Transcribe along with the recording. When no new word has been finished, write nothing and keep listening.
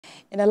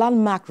In a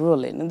landmark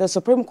ruling, the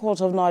Supreme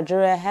Court of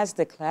Nigeria has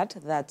declared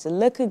that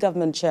local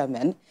government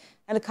chairmen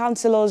and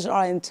councillors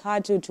are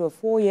entitled to a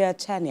 4-year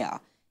tenure,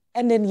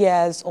 ending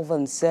years of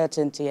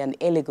uncertainty and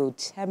illegal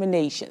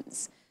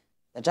terminations.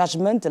 The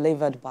judgment,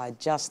 delivered by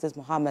Justice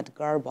Muhammad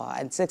Garba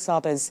and 6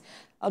 others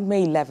on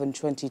May 11,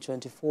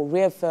 2024,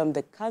 reaffirmed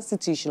the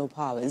constitutional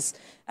powers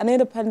and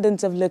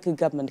independence of local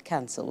government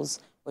councils,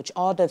 which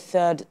are the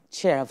third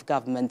chair of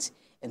government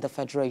in the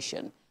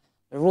Federation.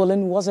 The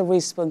ruling was a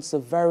response to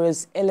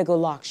various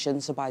illegal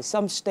actions by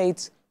some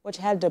states which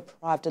had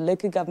deprived the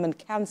local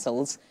government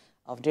councils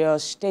of their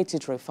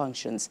statutory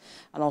functions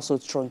and also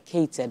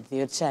truncated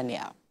their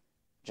tenure.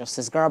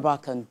 Justice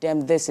Garba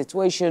condemned this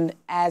situation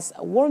as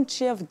one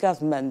tier of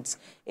government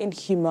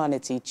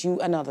inhumanity to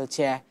another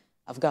tier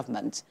of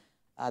government.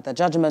 The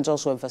judgment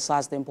also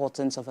emphasized the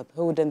importance of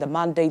upholding the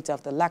mandate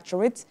of the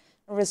electorate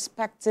and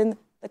respecting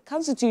the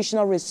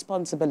constitutional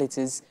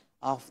responsibilities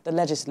of the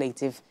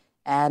legislative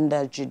and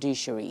the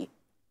judiciary.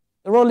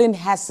 The ruling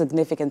has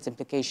significant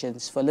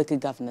implications for local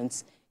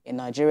governance in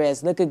Nigeria,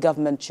 as local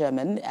government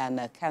chairmen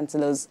and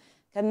councillors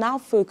can now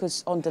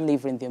focus on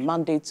delivering their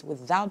mandates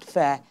without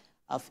fear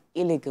of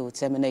illegal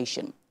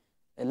termination.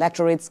 The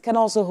electorates can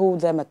also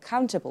hold them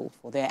accountable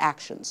for their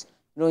actions,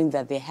 knowing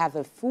that they have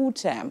a full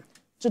term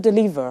to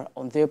deliver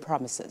on their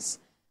promises.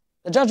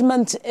 The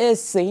judgment is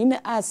seen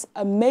as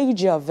a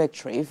major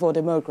victory for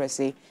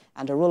democracy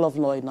and the rule of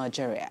law in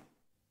Nigeria.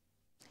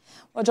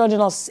 Well,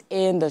 joining us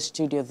in the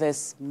studio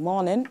this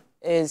morning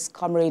is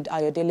Comrade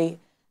Ayodele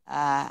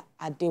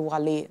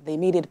Adewale, the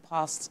immediate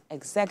past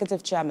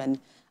executive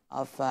chairman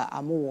of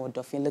Amuwo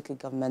Odofin local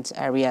government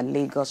area,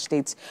 Lagos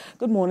State.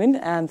 Good morning,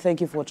 and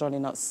thank you for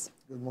joining us.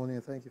 Good morning,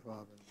 and thank you for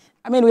having me.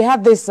 I mean, we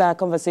had this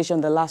conversation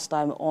the last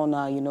time on,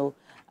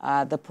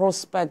 the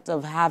prospect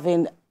of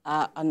having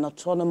an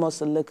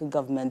autonomous local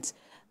government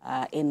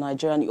in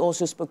Nigeria, and you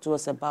also spoke to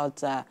us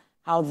about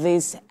how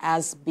this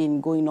has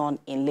been going on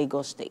in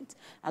Lagos State.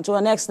 And to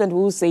an extent,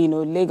 we will say,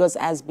 Lagos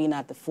has been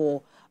at the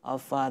fore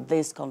of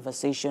this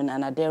conversation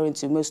and adhering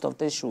to most of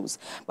these rules.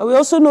 But we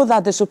also know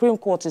that the Supreme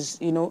Court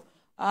is,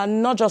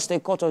 not just a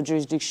court of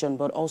jurisdiction,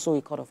 but also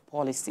a court of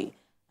policy.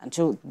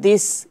 Until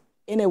this,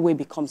 in a way,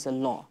 becomes a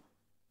law.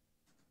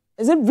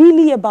 Is it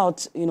really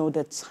about,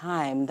 the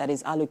time that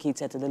is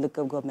allocated to the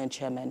local government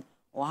chairman,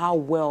 or how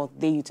well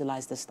they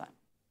utilize this time?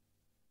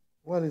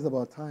 Well, it's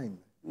about time.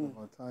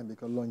 About time,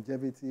 because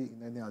longevity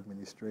in any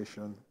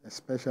administration,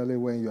 especially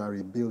when you are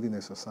rebuilding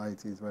a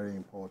society, is very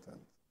important.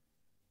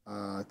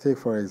 Take,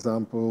 for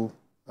example,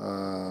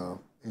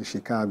 in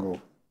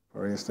Chicago,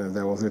 for instance,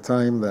 there was a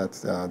time that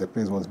the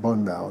place was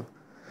burned down,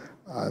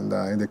 and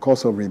in the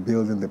course of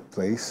rebuilding the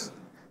place,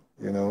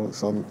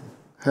 some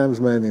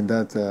helmsmen in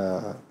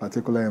that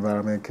particular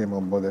environment came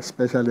on board,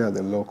 especially at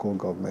the local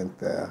government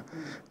there.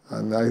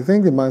 And I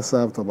think the man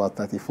served about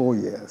 34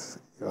 years.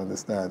 You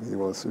understand? He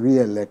was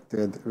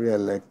re-elected,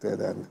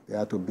 and they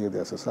had to build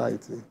their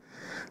society.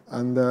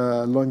 And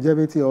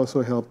longevity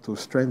also helped to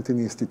strengthen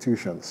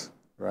institutions,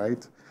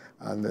 right?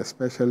 And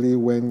especially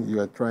when you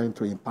are trying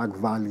to impact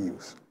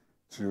values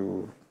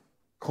to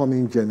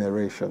coming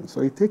generations.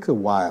 So it takes a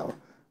while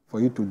for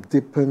you to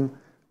deepen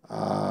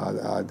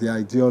the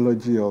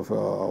ideology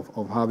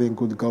of having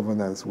good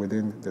governance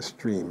within the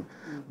stream.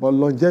 But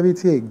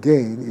longevity,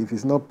 again, if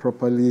it's not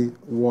properly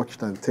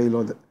watched and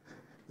tailored,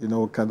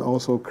 can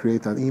also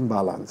create an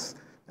imbalance,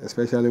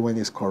 especially when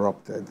it's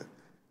corrupted.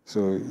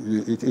 So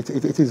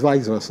it is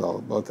vice versa.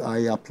 But I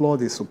applaud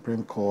the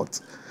Supreme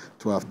Court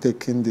to have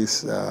taken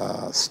this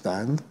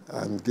stand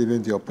and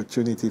given the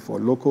opportunity for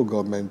local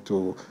government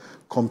to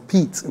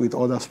compete with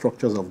other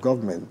structures of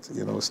government,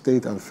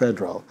 state and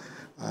federal.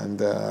 And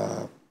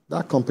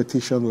that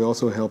competition will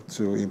also help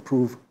to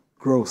improve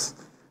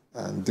growth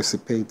and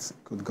dissipate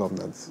good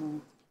governance.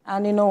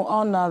 And,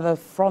 on the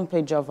front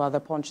page of the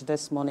Punch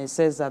this morning, it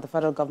says that the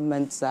federal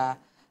government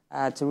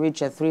to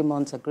reach a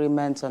 3-month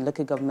agreement on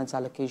local government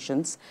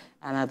allocations.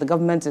 And the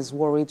government is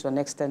worried to an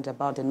extent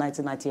about the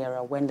 1990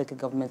 era when local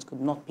governments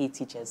could not pay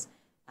teachers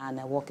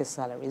and workers'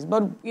 salaries.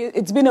 But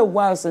it's been a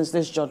while since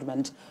this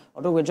judgment,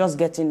 although we're just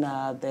getting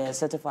the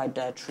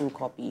certified true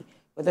copy.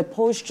 With the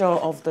posture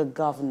of the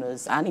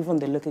governors and even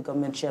the local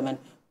government chairman,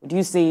 would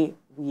you say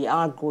we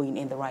are going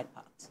in the right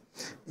path?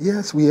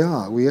 Yes, we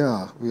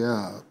are,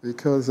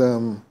 because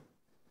the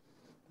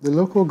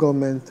local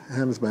government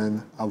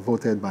helmsmen are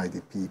voted by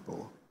the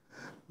people.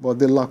 But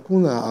the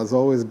lacuna has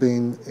always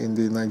been in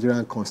the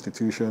Nigerian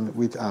constitution,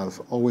 which has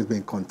always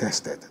been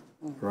contested,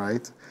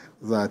 right?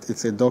 That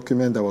it's a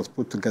document that was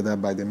put together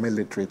by the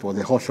military. It was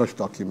a hush-hush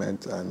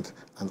document and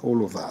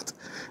all of that.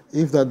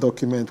 If that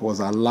document was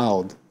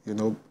allowed,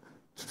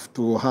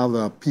 to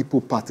have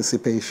people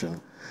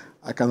participation,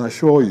 I can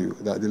assure you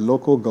that the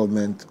local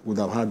government would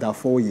have had that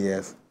 4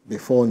 years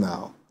before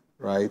now,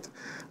 right?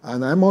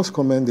 And I must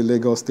commend the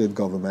Lagos state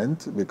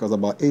government, because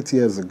about 8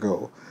 years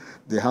ago,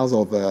 the House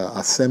of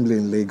Assembly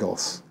in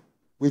Lagos,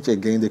 which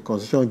again, the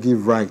Constitution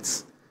gives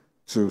rights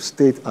to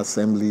state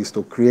assemblies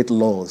to create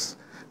laws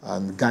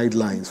and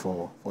guidelines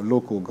for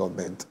local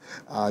government.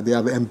 They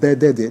have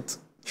embedded it,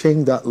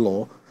 changed that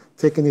law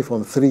taking it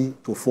from 3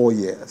 to 4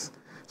 years.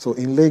 So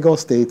in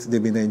Lagos State,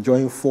 they've been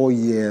enjoying 4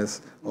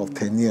 years of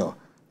tenure,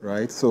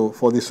 right? So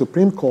for the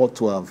Supreme Court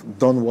to have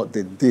done what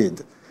they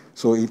did,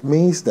 so it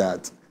means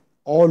that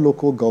all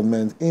local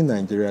government in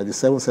Nigeria, the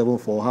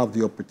 774, have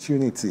the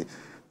opportunity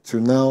to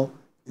now,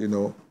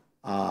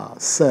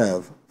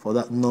 serve for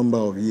that number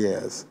of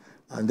years.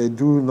 And they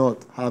do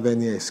not have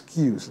any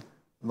excuse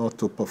not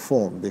to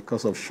perform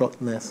because of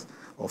shortness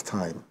of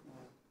time.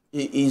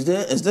 Has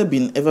there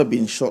ever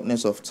been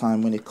shortness of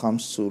time when it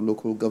comes to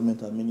local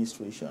government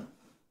administration?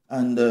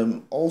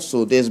 And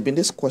also, there's been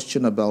this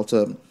question about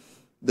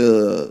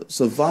the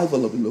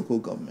survival of the local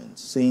government,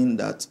 saying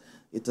that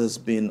it has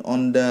been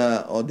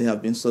under, or they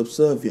have been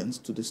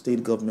subservient to the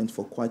state government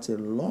for quite a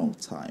long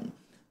time.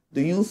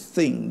 Do you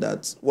think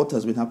that what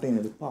has been happening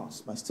in the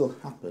past might still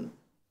happen,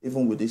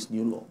 even with this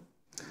new law?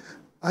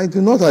 I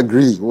do not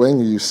agree when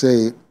you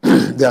say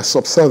they are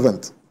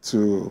subservient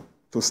to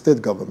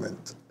state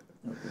government.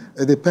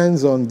 Okay. It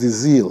depends on the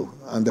zeal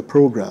and the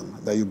program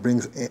that you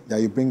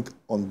bring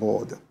on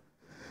board.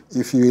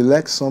 If you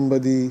elect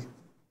somebody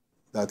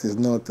that is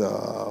not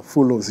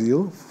full of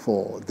zeal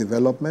for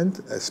development,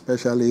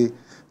 especially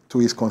to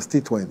his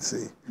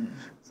constituency,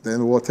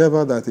 then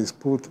whatever that is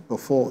put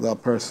before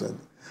that person,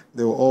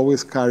 they will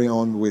always carry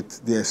on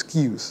with the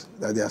excuse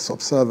that they are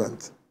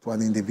subservient to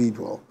an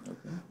individual.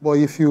 Okay. But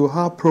if you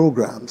have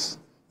programs,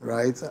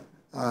 right,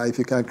 if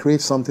you can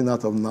create something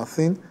out of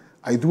nothing,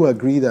 I do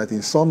agree that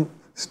in some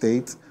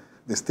states,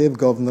 the state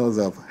governors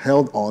have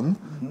held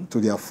on to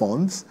their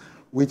funds,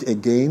 which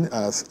again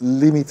has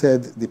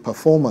limited the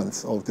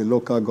performance of the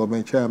local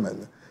government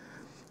chairman.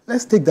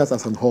 Let's take that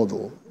as an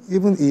hurdle.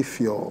 Even if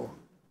your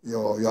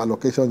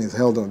allocation is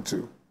held on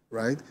to,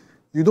 right?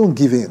 You don't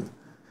give in.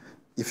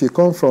 If you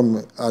come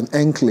from an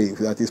enclave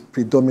that is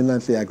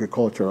predominantly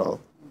agricultural,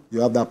 you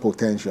have that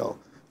potential.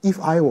 If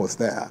I was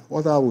there,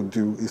 what I would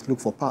do is look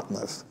for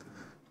partners.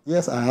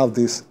 Yes, I have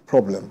this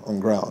problem on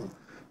ground,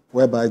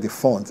 whereby the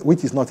funds,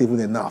 which is not even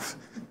enough,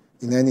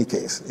 in any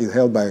case, is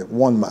held by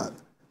one man.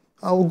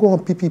 I will go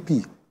on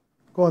PPP,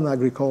 go on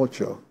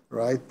agriculture,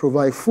 right?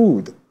 Provide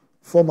food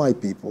for my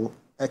people,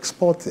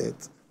 export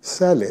it,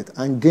 sell it,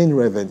 and gain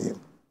revenue,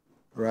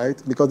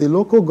 right? Because the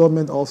local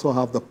government also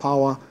have the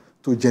power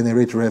to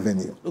generate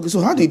revenue. Okay,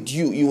 so how did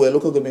you were a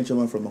local government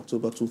chairman from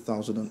October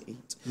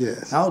 2008.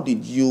 Yes. How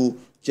did you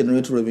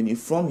generate revenue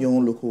from your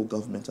own local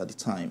government at the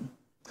time?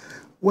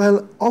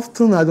 Well,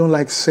 often I don't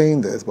like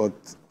saying this, but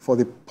for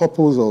the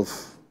purpose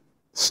of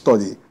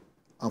study,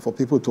 and for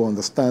people to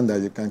understand that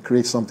you can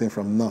create something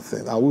from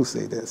nothing, I will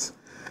say this.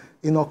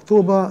 In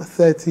October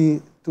 30,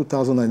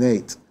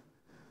 2008,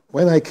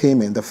 when I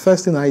came in, the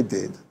first thing I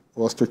did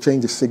was to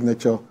change the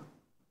signature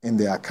in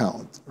the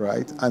account,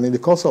 right? And in the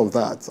course of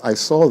that, I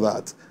saw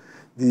that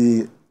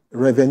the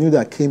revenue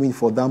that came in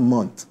for that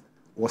month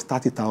was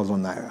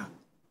 30,000 naira.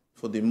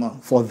 For the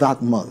month? For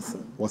that month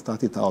was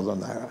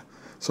 30,000 naira.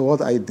 So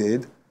what I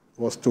did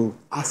was to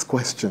ask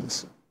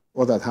questions.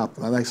 What had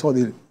happened, and I saw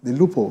the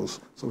loopholes,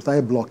 so we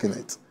started blocking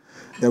it.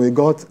 Then we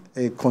got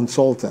a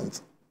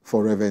consultant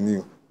for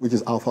revenue, which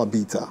is Alpha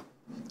Beta,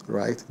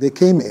 right? They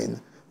came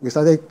in, we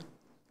started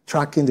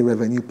tracking the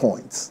revenue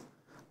points.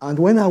 And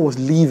when I was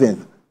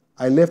leaving,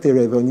 I left a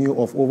revenue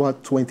of over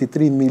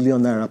 23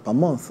 million naira per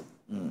month.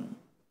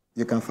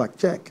 You can fact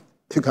check.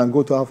 You can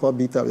go to Alpha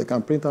Beta, they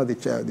can print out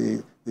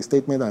the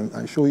statement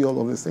and show you all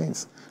of these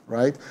things,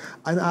 right?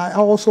 And I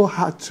also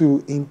had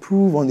to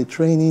improve on the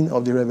training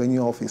of the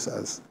revenue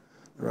officers,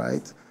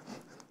 right?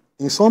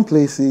 In some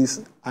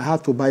places, I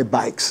had to buy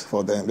bikes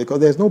for them because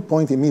there's no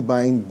point in me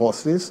buying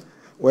buses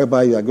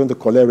whereby you are going to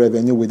collect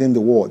revenue within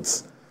the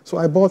wards. So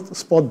I bought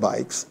sport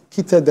bikes,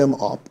 kitted them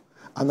up,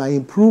 and I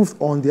improved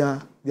on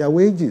their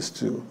wages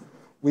too.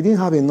 We didn't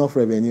have enough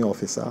revenue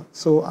officer,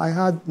 so I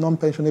had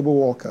non-pensionable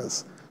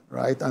workers,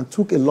 right? And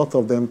took a lot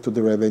of them to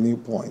the revenue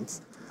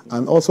points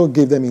and also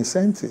gave them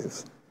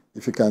incentives.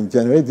 If you can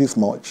generate this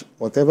much,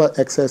 whatever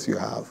excess you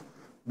have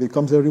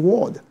becomes a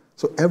reward.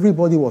 So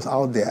everybody was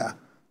out there,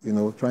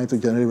 trying to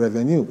generate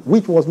revenue,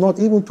 which was not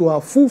even to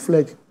our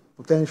full-fledged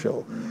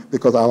potential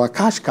because our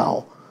cash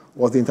cow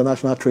was the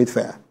International Trade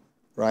Fair,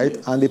 right?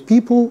 Yes. And the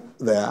people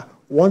there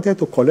wanted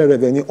to collect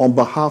revenue on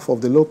behalf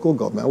of the local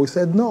government. We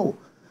said, no.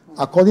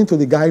 According to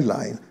the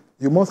guideline,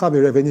 you must have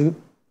a revenue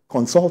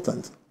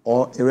consultant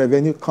or a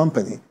revenue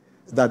company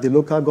that the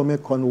local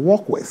government can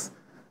work with,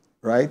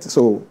 right?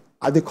 So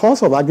at the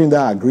cost of agreeing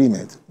that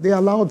agreement, they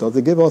allowed us,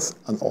 they gave us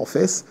an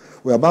office.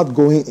 We're about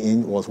going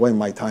in was when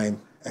my time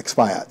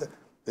expired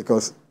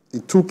because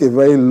it took a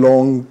very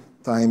long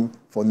time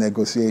for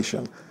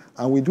negotiation.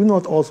 And we do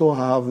not also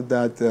have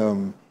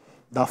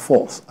that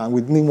force, and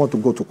we didn't want to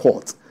go to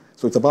court.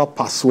 So it's about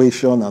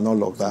persuasion and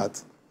all of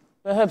that.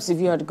 Perhaps if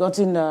you had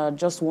gotten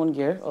just 1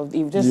 year, or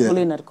if just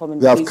following that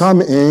comment. They have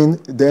come in,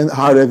 then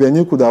our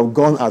revenue could have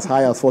gone as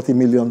high as 40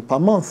 million per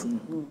month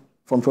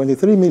from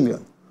 23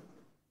 million.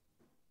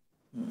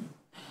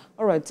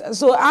 All right,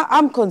 so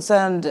I'm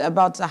concerned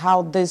about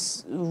how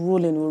this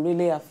ruling will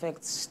really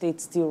affect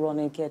states still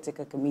running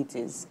caretaker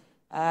committees.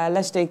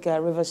 Let's take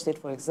River State,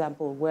 for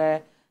example,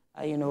 where,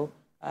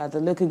 the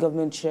local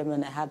government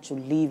chairman had to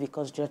leave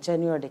because their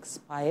tenure had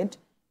expired.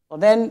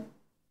 But then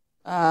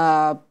they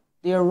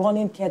are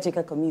running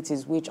caretaker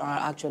committees, which are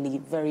actually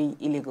very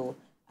illegal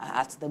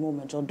at the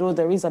moment, although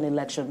there is an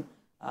election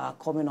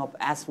coming up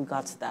as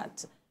regards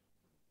that.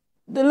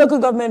 The local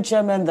government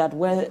chairman that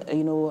were,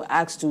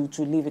 asked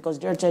to leave because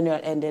their tenure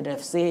ended up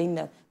saying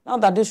that now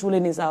that this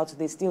ruling is out,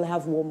 they still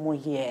have one more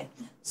year.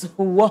 So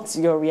what's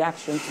your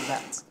reaction to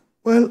that?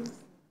 Well,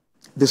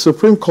 the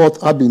Supreme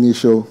Court ab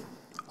initio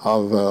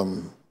have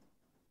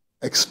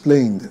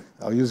explained,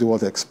 I'll use the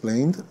word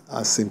explained,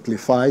 and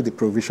simplified the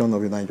provision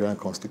of the Nigerian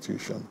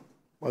Constitution.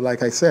 But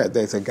like I said,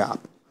 there's a gap.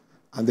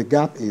 And the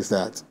gap is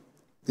that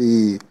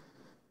the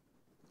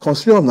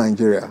Constitution of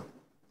Nigeria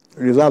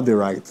reserves the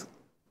right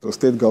to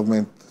state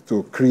government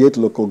to create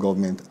local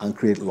government and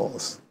create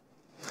laws.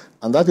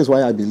 And that is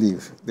why I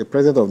believe the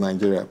President of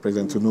Nigeria,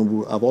 President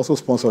Tinubu, have also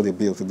sponsored a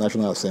bill to the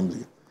National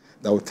Assembly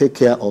that will take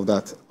care of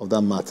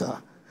that matter.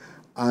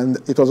 And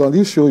it was on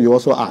this show you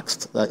also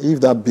asked that if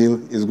that bill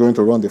is going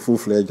to run the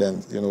full-fledged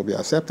and be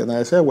accepted. And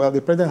I said, well,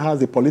 the President has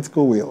the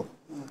political will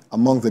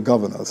among the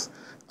governors.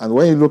 And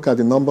when you look at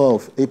the number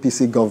of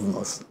APC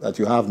governors that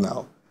you have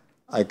now,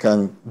 I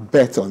can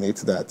bet on it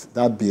that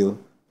that bill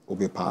will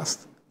be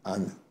passed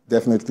and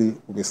definitely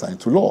will be signed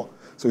to law.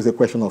 So it's a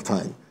question of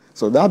time.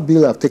 So that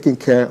bill have taken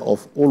care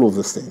of all of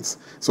those things.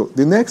 So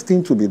the next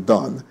thing to be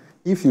done,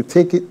 if you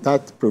take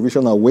that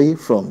provision away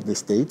from the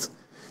state,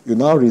 you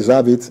now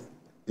reserve it,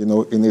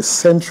 in a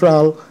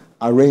central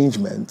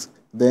arrangement,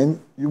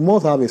 then you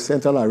must have a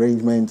central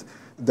arrangement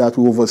that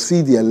will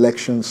oversee the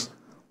elections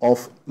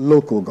of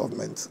local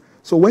governments.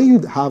 So when you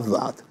have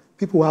that,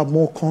 people have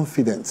more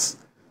confidence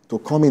to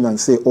come in and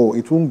say, oh,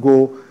 it won't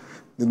go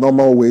the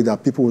normal way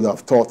that people would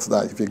have thought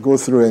that if you go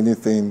through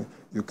anything,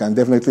 you can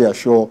definitely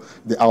assure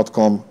the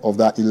outcome of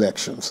that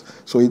elections.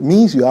 So it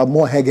means you have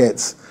more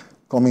heads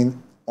coming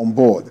on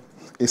board.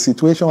 A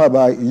situation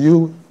whereby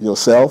you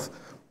yourself,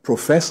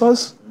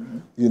 professors,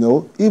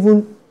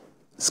 even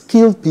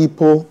skilled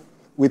people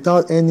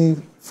without any,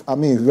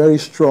 very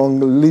strong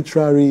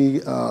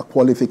literary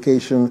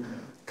qualification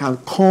can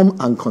come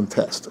and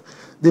contest.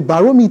 The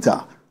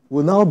barometer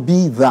will now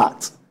be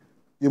that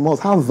you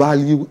must have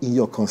value in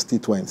your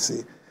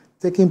constituency.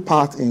 Taking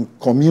part in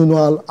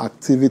communal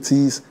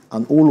activities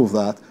and all of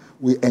that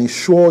will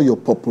ensure your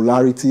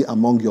popularity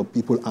among your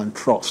people and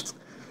trust.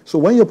 So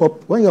when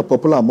you're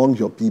popular among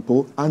your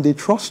people and they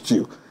trust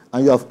you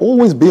and you have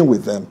always been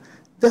with them,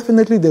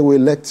 definitely they will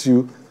elect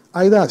you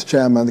either as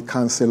chairman,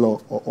 councillor,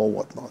 or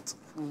whatnot.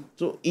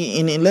 So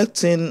in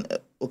electing,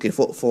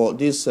 for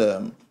this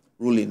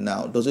ruling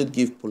now, does it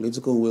give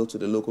political will to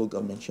the local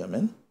government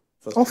chairman?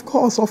 Of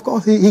course.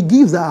 He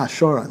gives that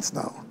assurance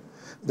now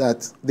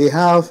that they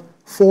have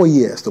 4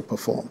 years to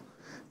perform.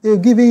 They're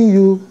giving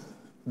you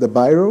the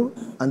biro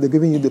and they're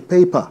giving you the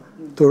paper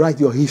to write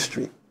your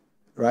history,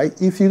 right?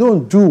 If you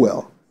don't do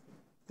well,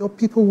 your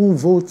people won't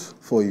vote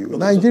for you.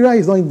 Nigeria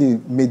is not in the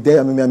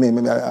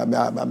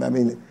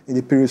in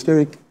the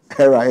prehistoric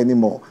era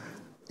anymore.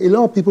 A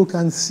lot of people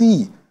can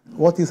see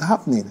what is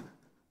happening.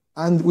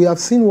 And we have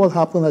seen what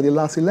happened at the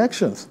last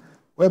elections,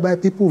 whereby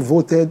people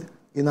voted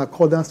in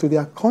accordance to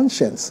their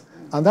conscience.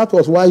 And that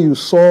was why you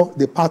saw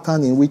the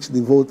pattern in which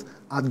the vote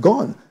had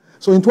gone.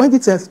 So in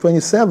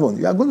 2027,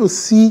 you are going to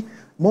see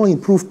more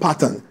improved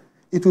pattern.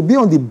 It will be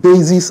on the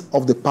basis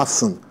of the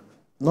person,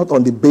 not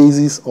on the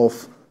basis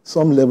of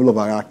some level of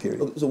hierarchy.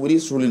 Okay, so with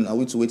this ruling, are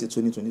we to wait till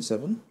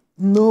 2027?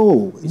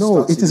 No,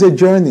 it is a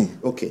journey.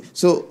 Okay,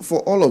 so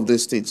for all of the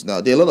states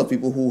now, there are a lot of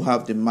people who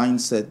have the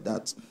mindset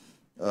that,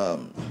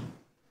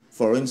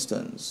 for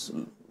instance,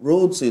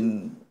 roads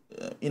in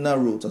inner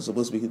roads are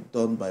supposed to be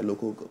done by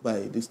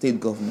the state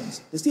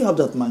governments. They still have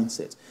that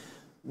mindset.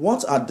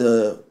 What are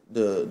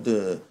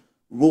the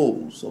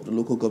roles of the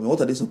local government?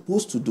 What are they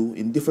supposed to do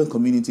in different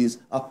communities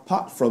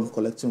apart from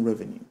collecting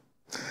revenue?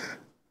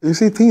 You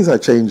see, things are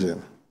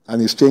changing,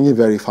 and it's changing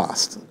very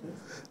fast. Okay.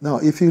 Now,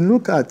 if you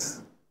look at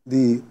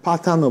the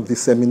pattern of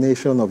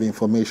dissemination of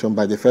information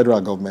by the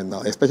federal government now,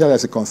 especially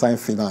as it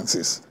concerns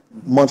finances,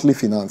 monthly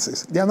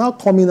finances, they are now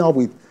coming out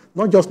with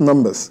not just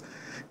numbers.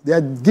 They are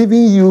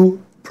giving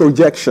you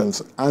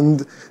projections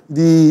and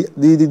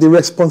the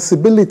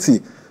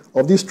responsibility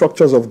of these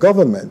structures of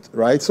government,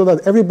 right? So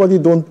that everybody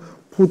don't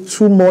put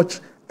too much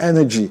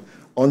energy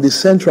on the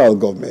central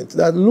government.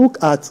 That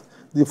look at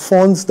the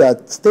funds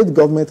that state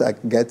government are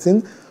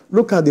getting,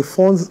 look at the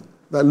funds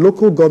that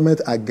local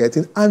government are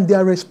getting and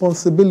their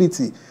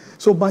responsibility.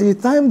 So by the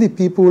time the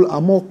people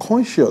are more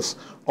conscious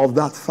of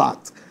that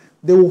fact,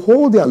 they will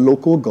hold their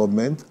local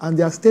government and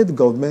their state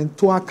government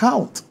to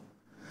account.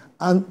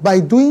 And by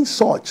doing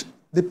such,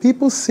 the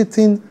people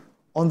sitting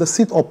on the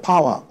seat of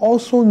power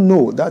also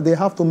know that they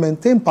have to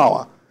maintain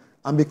power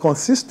and be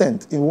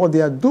consistent in what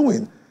they are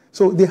doing.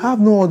 So they have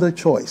no other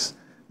choice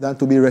than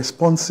to be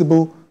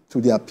responsible to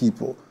their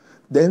people.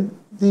 Then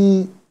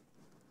the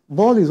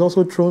ball is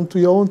also thrown to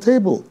your own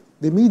table,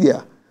 the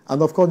media,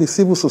 and of course the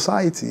civil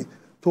society,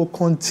 to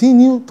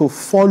continue to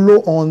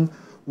follow on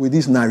with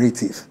this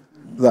narrative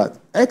that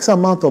X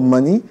amount of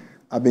money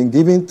have been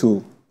given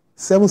to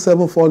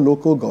 774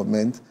 local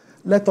government,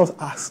 let us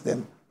ask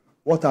them,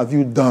 what have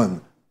you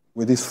done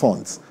with these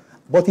funds?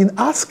 But in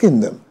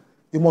asking them,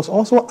 you must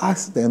also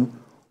ask them,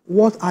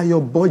 what are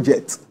your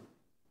budget?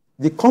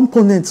 The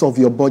components of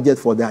your budget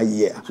for that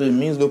year. So it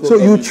means local. So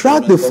you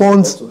track the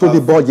funds to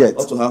the budget.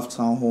 Also have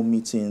town hall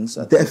meetings.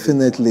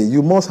 Definitely.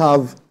 You must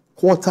have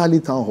quarterly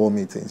town hall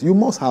meetings. You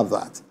must have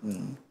that.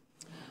 Mm.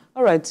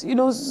 All right.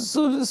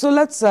 So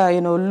let's,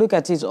 look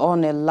at it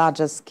on a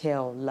larger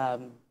scale.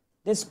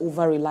 This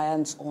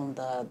over-reliance on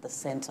the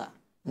center.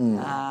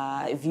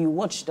 If you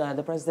watched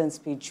the president's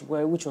speech,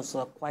 which was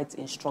quite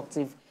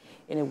instructive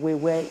in a way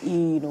where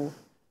he,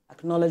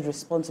 acknowledged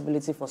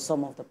responsibility for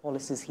some of the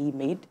policies he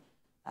made,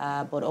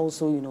 but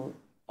also,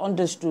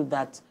 understood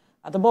that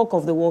at the bulk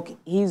of the work,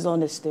 he's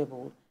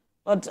unstable.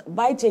 But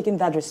by taking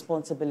that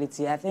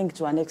responsibility, I think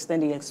to an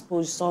extent, he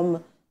exposed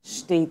some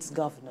state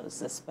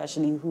governors,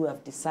 especially who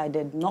have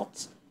decided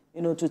not,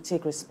 to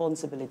take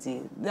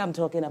responsibility. I'm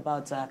talking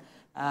about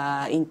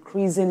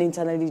increasing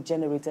internally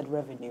generated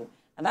revenue.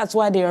 And that's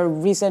why there are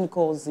recent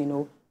calls,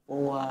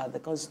 for the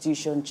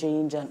constitution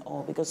change and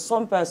all, because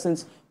some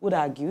persons would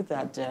argue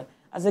that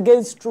as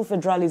against true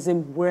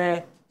federalism,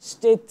 where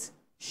states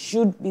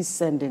should be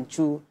sending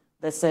to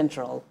the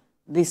central,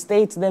 the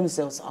states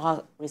themselves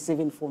are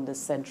receiving from the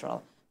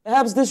central.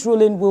 Perhaps this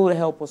ruling will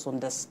help us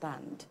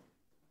understand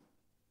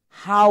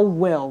how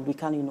well we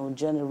can,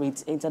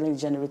 generate internally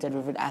generated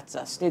revenue at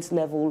a state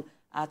level,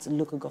 at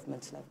local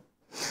government level.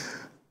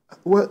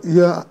 Well,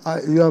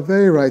 you are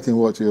very right in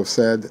what you have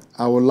said.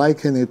 I would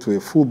liken it to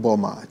a football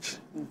match,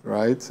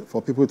 right,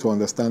 for people to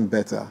understand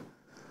better.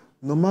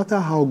 No matter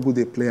how good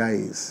a player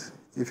is,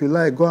 if you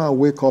like, go and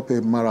wake up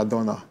a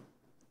Maradona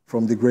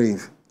from the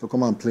grave to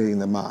come and play in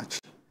the match.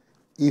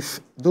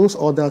 If those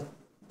other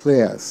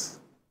players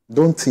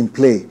don't team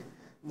play,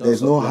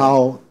 there's no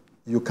how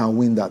you can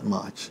win that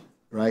match,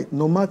 right?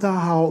 No matter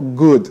how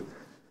good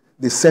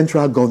the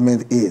central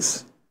government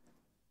is,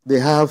 they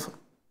have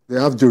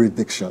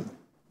jurisdiction.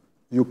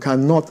 You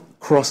cannot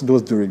cross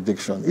those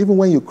jurisdictions. Even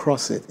when you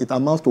cross it, it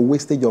amounts to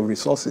wastage of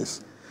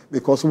resources,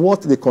 because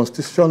what the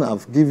Constitution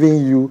have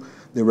given you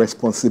the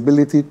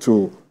responsibility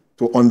to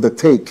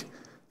undertake,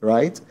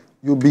 right?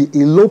 You'll be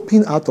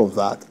eloping out of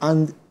that,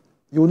 and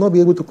you will not be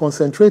able to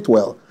concentrate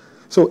well.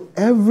 So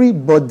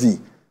everybody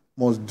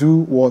must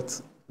do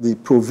what the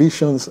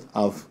provisions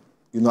have,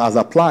 has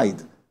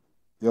applied.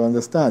 You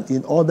understand?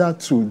 In order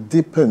to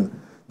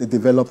deepen the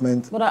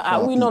development. But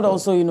are we not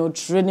also,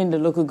 training the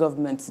local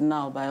governments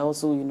now by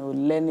also,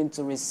 learning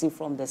to receive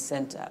from the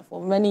center?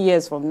 For many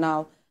years from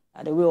now,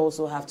 they will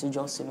also have to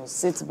just,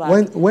 sit back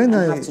When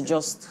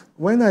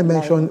I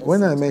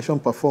mention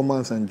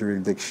performance and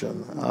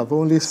jurisdiction, I've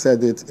only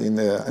said it in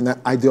an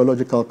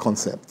ideological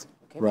concept,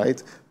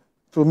 right?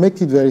 To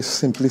make it very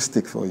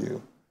simplistic for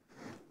you,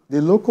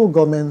 the local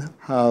government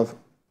have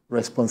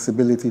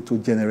responsibility to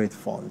generate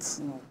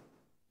funds.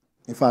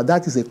 In fact,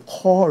 that is a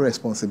core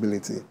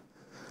responsibility.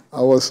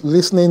 I was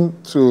listening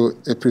to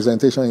a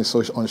presentation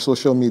on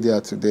social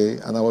media today,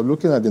 and I was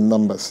looking at the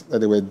numbers that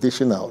they were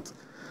dishing out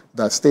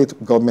that state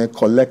government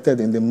collected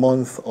in the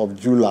month of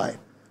July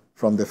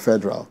from the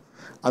federal.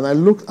 And I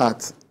looked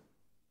at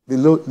the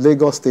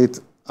Lagos State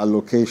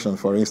allocation,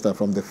 for instance,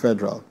 from the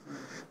federal.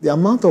 The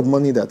amount of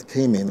money that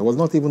came in was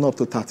not even up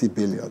to 30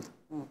 billion.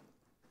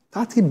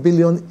 30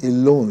 billion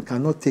alone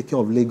cannot take care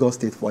of Lagos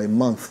State for a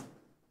month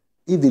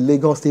if the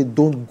Lagos State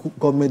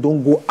government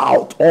don't go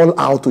all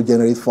out to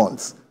generate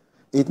funds.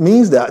 It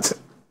means that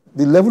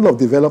the level of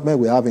development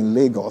we have in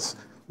Lagos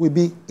will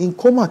be in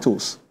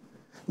comatose.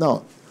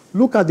 Now,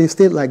 look at a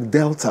state like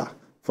Delta,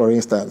 for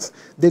instance.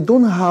 They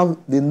don't have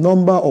the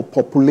number of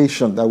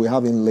population that we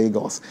have in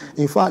Lagos.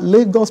 In fact,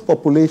 Lagos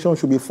population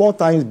should be 4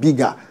 times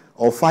bigger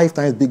or 5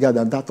 times bigger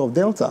than that of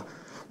Delta.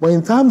 But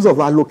in terms of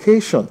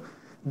allocation,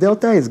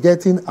 Delta is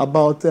getting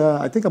about,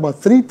 I think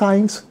about 3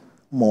 times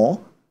more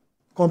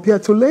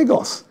compared to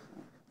Lagos.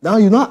 Now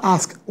you now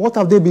ask, what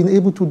have they been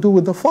able to do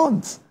with the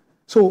funds?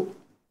 So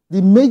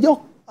the major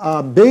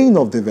bane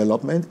of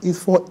development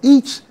is for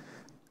each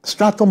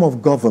stratum of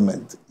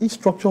government, each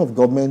structure of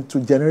government to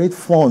generate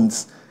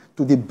funds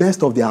to the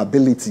best of their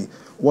ability.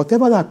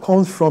 Whatever that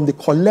comes from the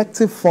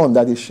collective fund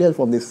that is shared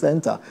from the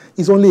center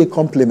is only a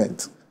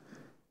complement.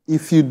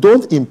 If you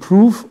don't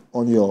improve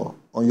on your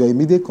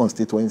immediate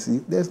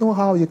constituency, there's no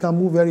how you can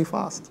move very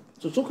fast.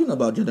 So talking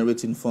about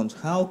generating funds,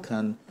 how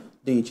can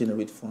they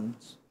generate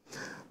funds?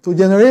 To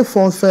generate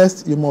funds,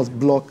 first, you must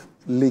block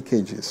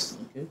leakages,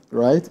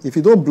 right? If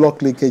you don't block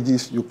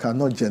leakages, you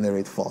cannot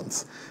generate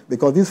funds,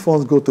 because these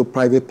funds go to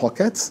private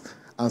pockets,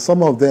 and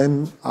some of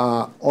them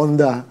are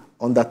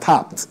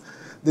under-tapped.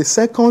 The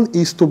second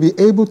is to be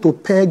able to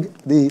peg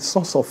the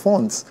source of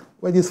funds,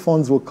 where these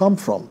funds will come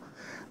from.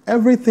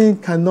 Everything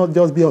cannot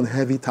just be on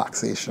heavy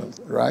taxation,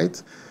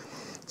 right?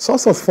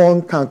 Source of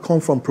fund can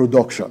come from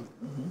production.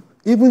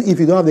 Even if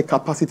you don't have the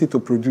capacity to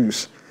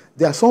produce,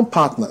 there are some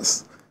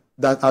partners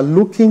that are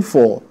looking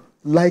for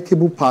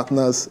likable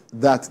partners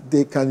that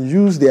they can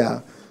use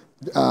their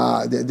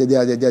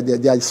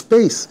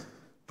space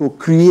to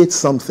create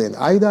something,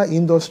 either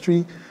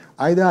industry,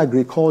 either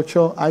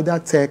agriculture, either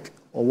tech,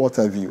 or what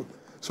have you.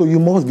 So you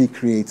must be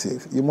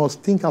creative. You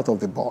must think out of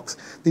the box.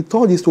 The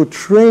third is to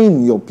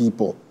train your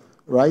people,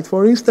 right?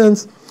 For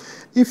instance,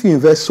 if you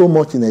invest so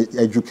much in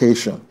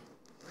education,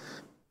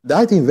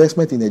 that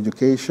investment in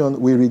education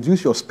will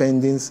reduce your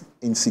spendings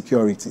in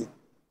security,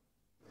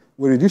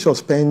 will reduce your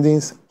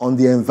spendings on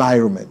the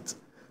environment,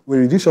 will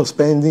reduce your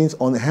spendings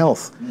on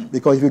health.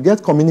 Because if you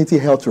get community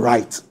health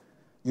right,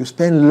 you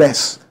spend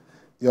less,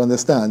 you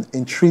understand,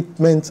 in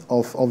treatment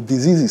of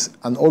diseases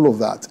and all of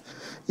that.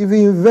 If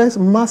you invest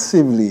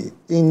massively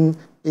in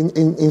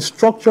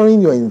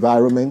structuring your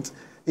environment,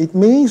 it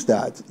means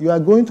that you are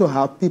going to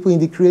have people in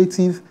the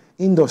creative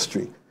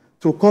industry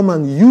to come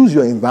and use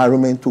your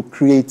environment to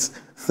create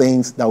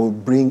things that will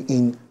bring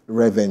in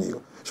revenue.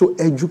 So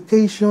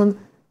education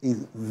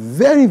is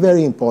very,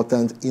 very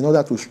important in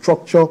order to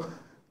structure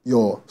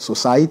your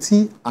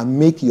society and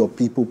make your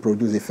people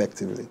produce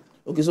effectively.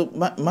 Okay, so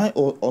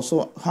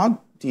also, how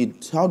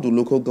do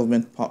local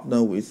government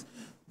partner with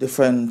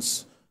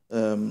different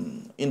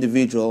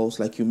individuals,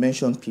 like you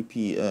mentioned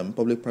PP,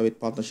 public-private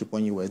partnership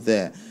when you were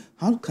there?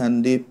 How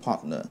can they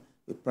partner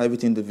with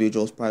private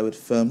individuals, private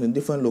firms in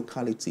different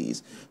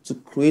localities to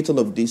create all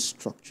of these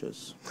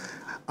structures?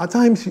 At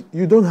times,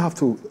 you don't have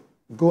to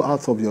go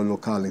out of your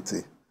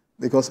locality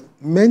because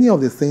many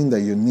of the things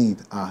that you need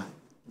are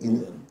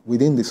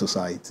within the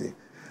society.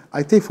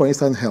 I take, for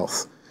instance,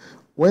 health.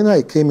 When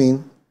I came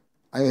in,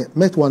 I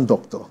met one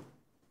doctor.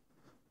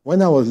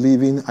 When I was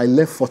leaving, I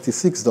left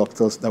 46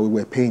 doctors that we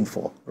were paying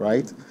for,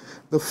 right?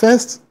 The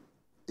first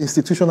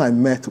institution I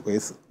met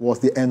with was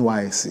the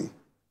NYSC.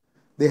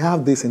 They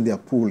have this in their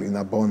pool in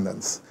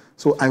abundance.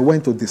 So I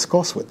went to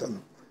discuss with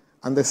them.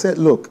 And they said,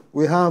 look,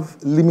 we have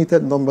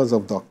limited numbers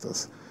of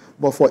doctors,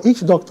 but for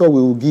each doctor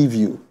we'll give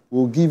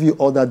you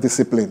other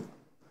discipline.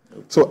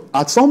 So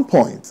at some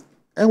point,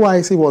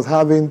 NYSC was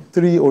having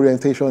 3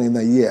 orientations in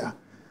a year.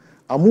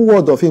 Amu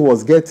Wardofin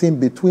was getting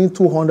between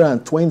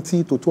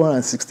 220 to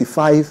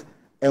 265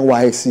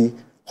 NYSC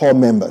core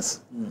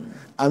members.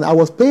 And I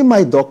was paying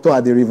my doctor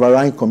at the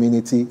Riverine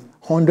community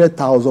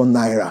 100,000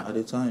 naira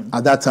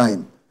at that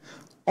time.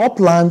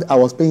 Upland, I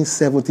was paying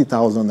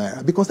 70,000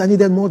 naira because I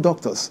needed more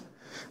doctors.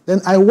 Then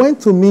I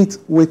went to meet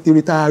with the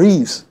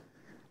retirees.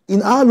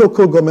 In our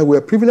local government,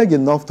 we're privileged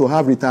enough to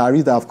have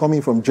retirees that have come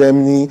in from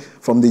Germany,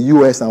 from the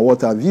US, and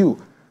what have you.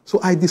 So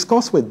I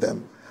discussed with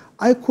them.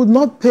 I could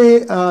not pay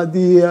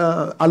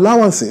the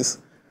allowances,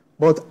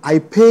 but I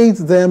paid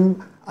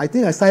them, I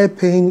think I started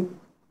paying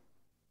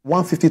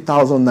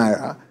 150,000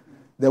 naira.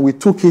 Then we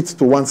took it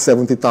to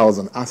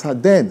 170,000 as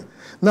at then.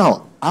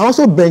 Now, I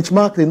also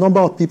benchmarked the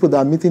number of people that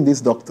are meeting these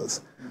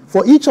doctors.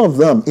 For each of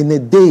them, in a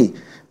day,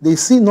 they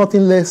see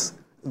nothing less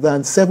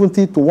than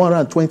 70 to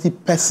 120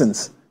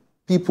 persons,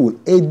 people,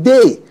 a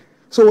day.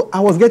 So I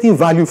was getting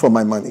value for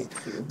my money.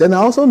 Then I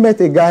also met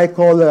a guy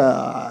called,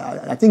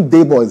 I think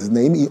Debo is his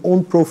name. He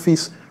owned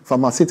Profis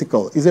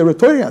Pharmaceutical. He's a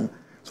Rotarian.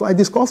 So I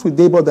discussed with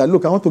Debo that,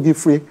 look, I want to give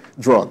free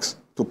drugs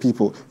to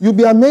people. You'll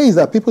be amazed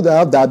that people that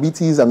have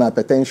diabetes and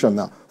hypertension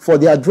now, for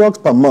their drugs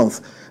per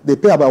month, they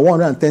pay about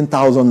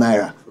 110,000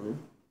 naira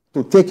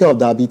to take care of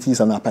diabetes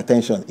and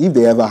hypertension, if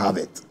they ever have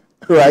it.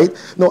 Right?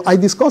 No, I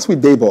discussed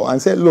with Debo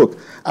and said, look,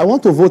 I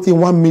want to vote in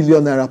 1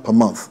 million naira per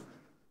month.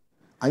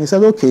 And he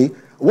said, okay,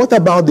 what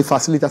about the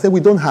facility? I said, we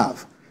don't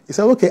have. He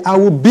said, okay, I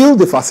will build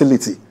the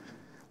facility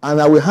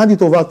and I will hand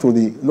it over to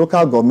the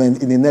local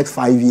government in the next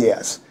 5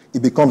 years.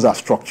 It becomes a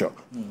structure,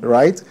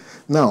 right?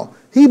 Now,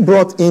 he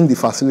brought in the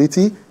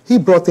facility, he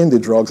brought in the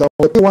drugs, and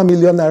we pay 1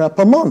 million naira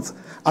per month.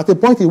 At a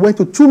point, it went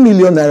to 2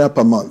 million naira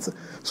per month.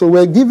 So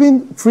we're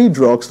giving free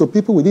drugs to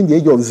people within the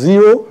age of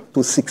 0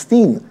 to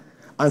 16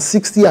 and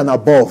 60 and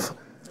above.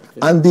 Okay.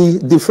 And the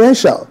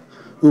differential,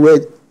 we were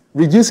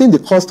reducing the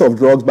cost of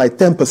drugs by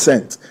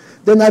 10%.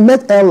 Then I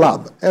met Air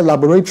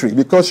Laboratory,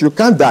 because you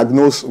can't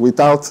diagnose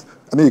without,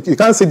 you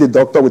can't see the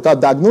doctor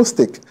without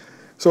diagnostic.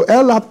 So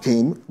Air Lab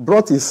came,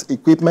 brought his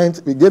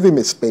equipment, we gave him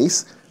a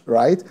space,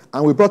 right?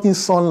 And we brought in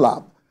Sun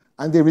Lab,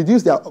 and they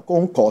reduced their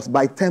own cost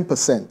by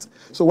 10%.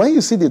 So when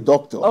you see the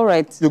doctor, all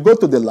right, you go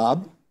to the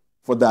lab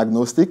for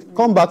diagnostic,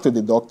 come back to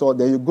the doctor,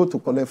 then you go to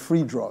collect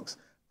free drugs.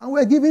 And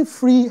we're giving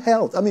free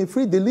health,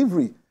 free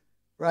delivery,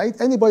 right?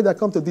 Anybody that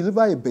comes to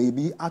deliver a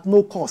baby at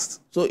no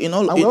cost. So in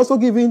all, and we're also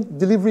giving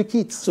delivery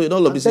kits. So in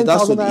all of this,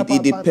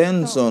 it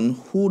depends on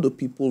who the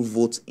people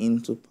vote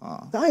into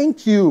power.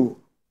 Thank you.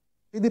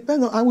 It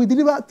depends on, and we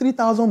deliver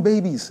 3,000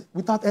 babies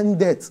without any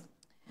debt.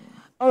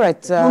 All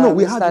right. No,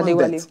 we had one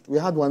debt. We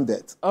had one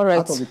debt. All right.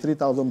 Out of the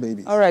 3,000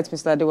 babies. All right,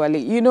 Mr.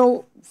 Adewale. You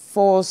know,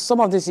 for some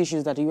of these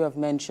issues that you have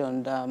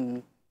mentioned,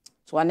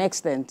 to an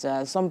extent,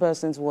 some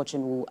persons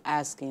watching will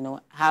ask,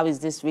 how is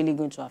this really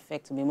going to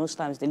affect me? Most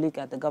times they look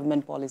at the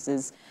government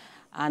policies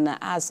and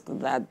ask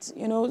that,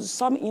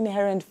 some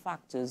inherent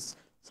factors,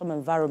 some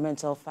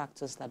environmental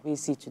factors that we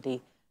see today,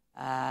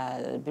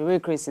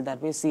 bureaucracy that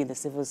we see in the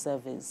civil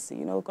service,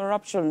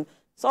 corruption,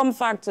 some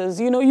factors,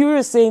 you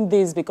were saying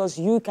this because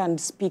you can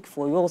speak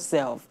for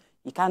yourself.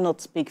 You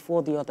cannot speak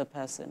for the other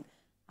person.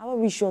 How are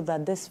we sure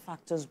that these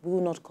factors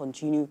will not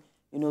continue,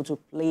 to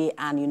play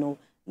and,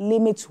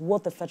 limit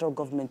what the federal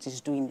government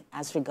is doing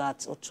as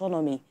regards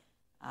autonomy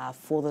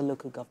for the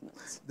local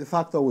governments? The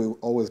factor will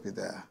always be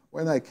there.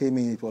 When I came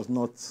in, it was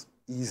not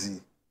easy,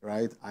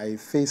 right? I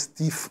faced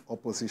stiff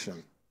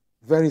opposition,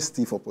 very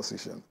stiff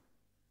opposition,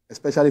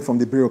 especially from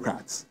the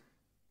bureaucrats.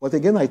 But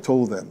again, I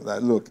told them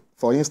that, look,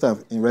 for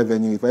instance, in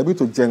revenue, if we're able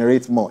to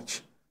generate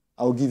much,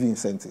 I'll give you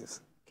incentives.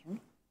 Okay.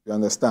 You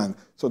understand?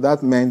 So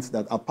that meant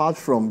that apart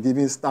from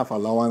giving staff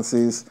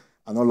allowances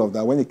and all of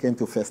that, when it came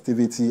to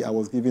festivity, I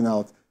was giving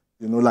out,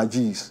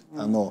 lagis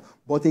and all.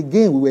 But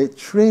again, we were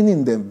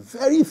training them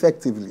very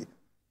effectively,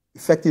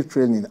 effective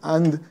training.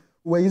 And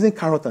we were using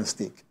carrot and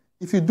stick.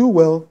 If you do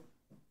well,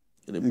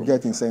 you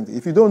get incentive.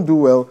 If you don't do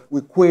well,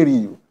 we query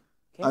you.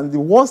 Okay. And the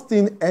worst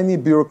thing any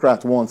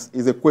bureaucrat wants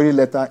is a query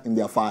letter in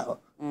their file.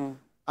 And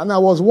I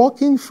was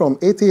working from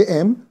 8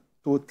 a.m.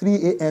 to 3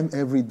 a.m.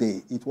 every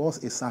day. It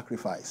was a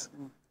sacrifice,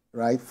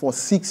 right, for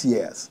 6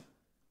 years,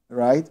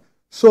 right?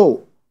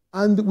 So,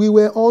 and we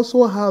were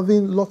also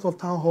having lots of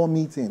town hall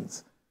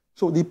meetings.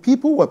 So the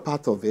people were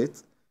part of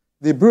it.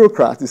 The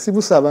bureaucrats, the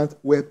civil servants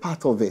were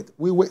part of it.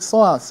 We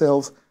saw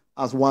ourselves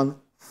as one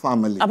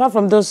family. Apart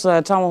from those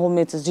town hall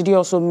meetings, did you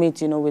also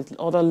meet, with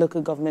other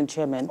local government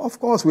chairmen? Of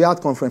course, we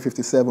had Conference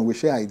 57. We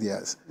share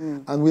ideas.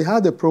 And we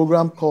had a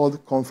program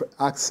called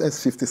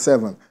Access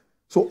 57.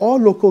 So all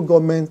local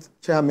government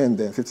chairmen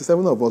then,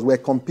 57 of us, were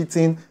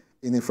competing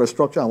in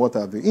infrastructure and what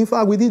have you. In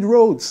fact, we did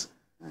roads.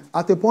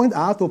 At a point,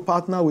 I had to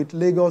partner with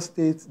Lagos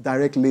State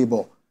Direct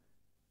Labor,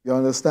 you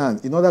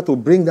understand, in order to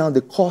bring down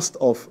the cost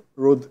of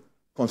road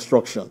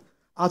construction.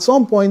 At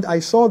some point, I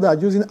saw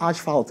that using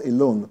asphalt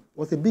alone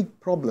was a big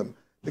problem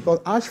because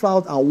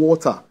asphalt and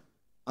water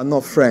are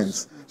not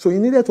friends. So you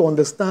needed to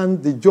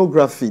understand the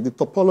geography, the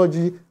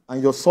topology,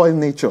 and your soil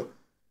nature.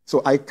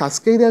 So I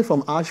cascaded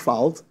from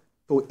asphalt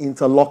to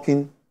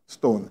interlocking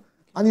stone.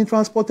 And in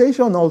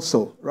transportation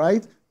also,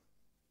 right?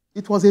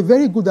 It was a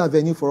very good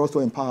avenue for us to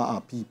empower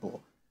our people.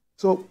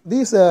 So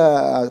these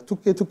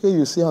 2K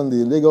you see on the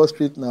Lagos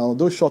street now,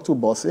 those shuttle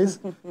buses,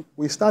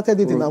 we started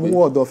it in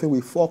Amuwo Odofin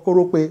with 4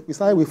 Korokwe. We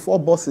started with 4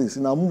 buses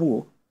in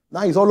Amuwo.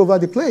 Now it's all over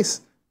the place,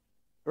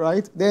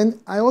 right? Then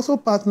I also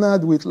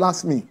partnered with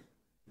LASMI,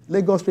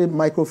 Lagos State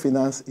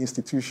Microfinance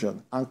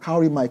Institution, and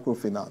Cowrie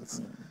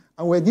Microfinance.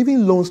 And we're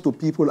giving loans to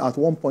people at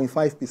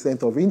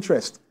 1.5% of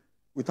interest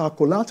without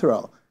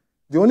collateral.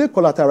 The only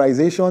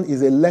collateralization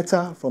is a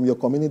letter from your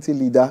community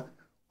leader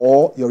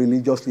or your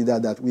religious leader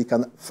that we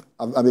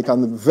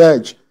can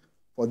verge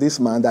for this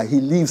man that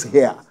he lives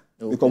here,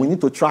 because we need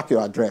to track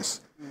your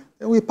address.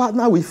 Then we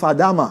partner with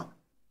Fadama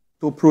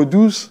to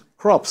produce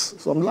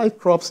crops, some light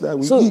crops that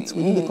we eat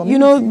within the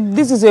community.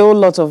 This is a whole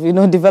lot of,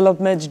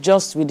 development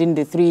just within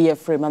the 3-year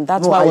frame, and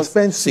that's why I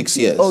spent 6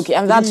 years. Okay,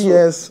 and that's 3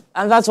 years.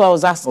 And that's why I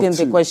was asking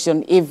the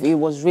question if it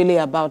was really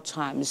about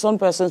time. Some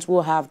persons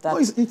will have that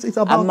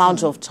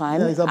amount of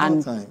time,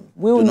 and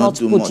we will not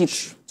put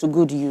it to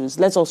good use.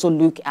 Let's also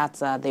look at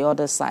the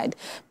other side.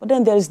 But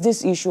then there is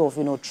this issue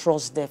of,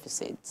 trust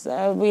deficits.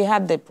 We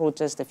had the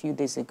protest a few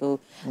days ago,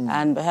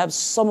 and perhaps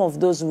some of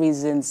those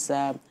reasons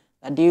that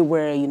they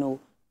were,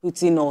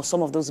 putting, or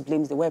some of those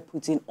blames they were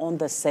putting on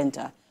the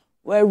center,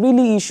 were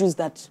really issues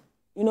that,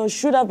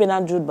 should have been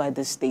handled by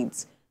the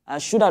states,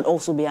 should have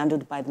also be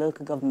handled by the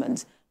local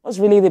governments. What's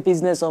really the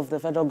business of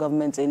the federal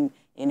government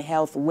in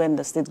health when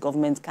the state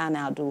government can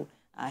handle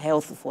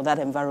health for that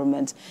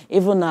environment,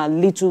 even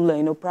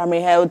little, primary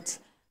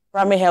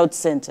health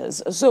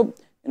centers. So,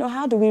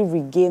 how do we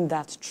regain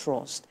that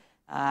trust?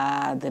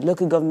 The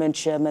local government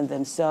chairmen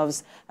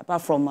themselves,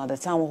 apart from the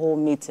town hall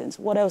meetings,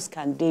 what else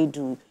can they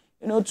do?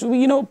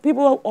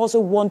 People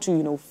also want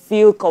to,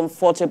 feel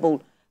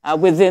comfortable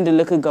within the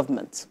local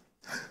government.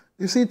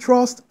 You see,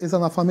 trust is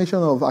an affirmation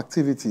of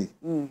activity,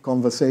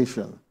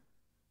 conversation.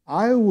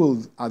 I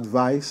would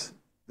advise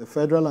the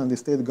federal and the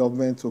state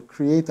government to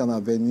create an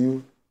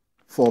avenue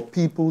for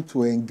people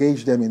to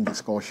engage them in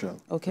discussion,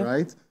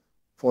 right?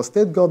 For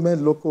state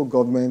government, local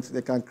government,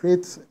 they can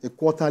create a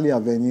quarterly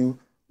avenue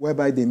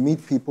whereby they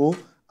meet people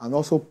and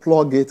also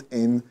plug it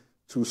in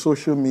to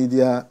social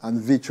media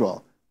and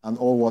virtual and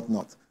all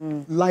whatnot.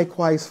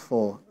 Likewise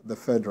for the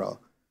federal.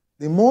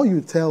 The more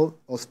you tell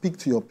or speak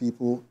to your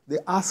people, they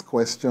ask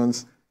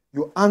questions,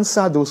 you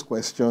answer those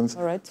questions.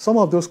 Some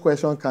of those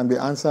questions can be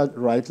answered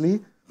rightly.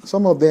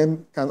 Some of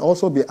them can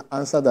also be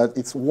answered that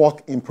it's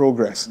work in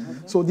progress.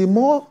 So the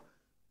more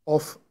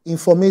of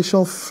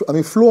information,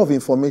 flow of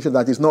information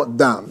that is not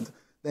damned,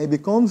 then it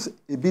becomes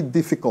a bit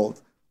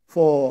difficult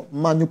for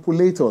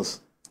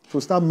manipulators to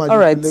start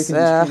manipulating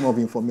the stream of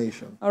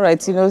information. All right,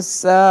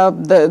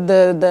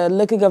 the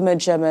local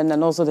government chairman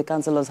and also the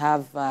councillors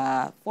have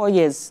 4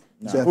 years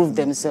to prove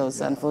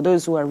themselves. And for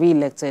those who are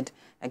re-elected,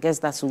 I guess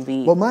that will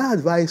be... But my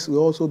advice will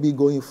also be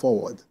going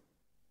forward,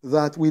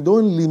 that we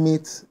don't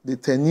limit the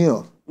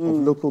tenure of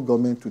local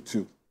government to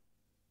 2.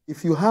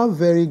 If you have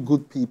very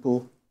good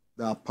people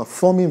that are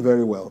performing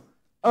very well,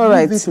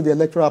 leave it to the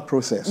electoral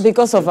process.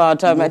 Because of our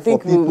time, I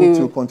think for people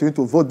to continue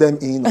to vote them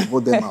in or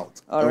vote them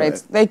out. All right.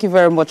 Thank you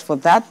very much for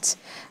that.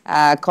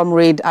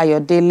 Comrade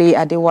Ayodele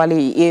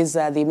Adewale is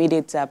the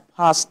immediate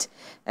past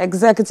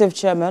Executive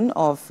Chairman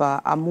of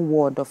Amu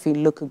Ward of the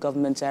Local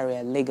Government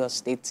Area, Lagos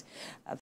State.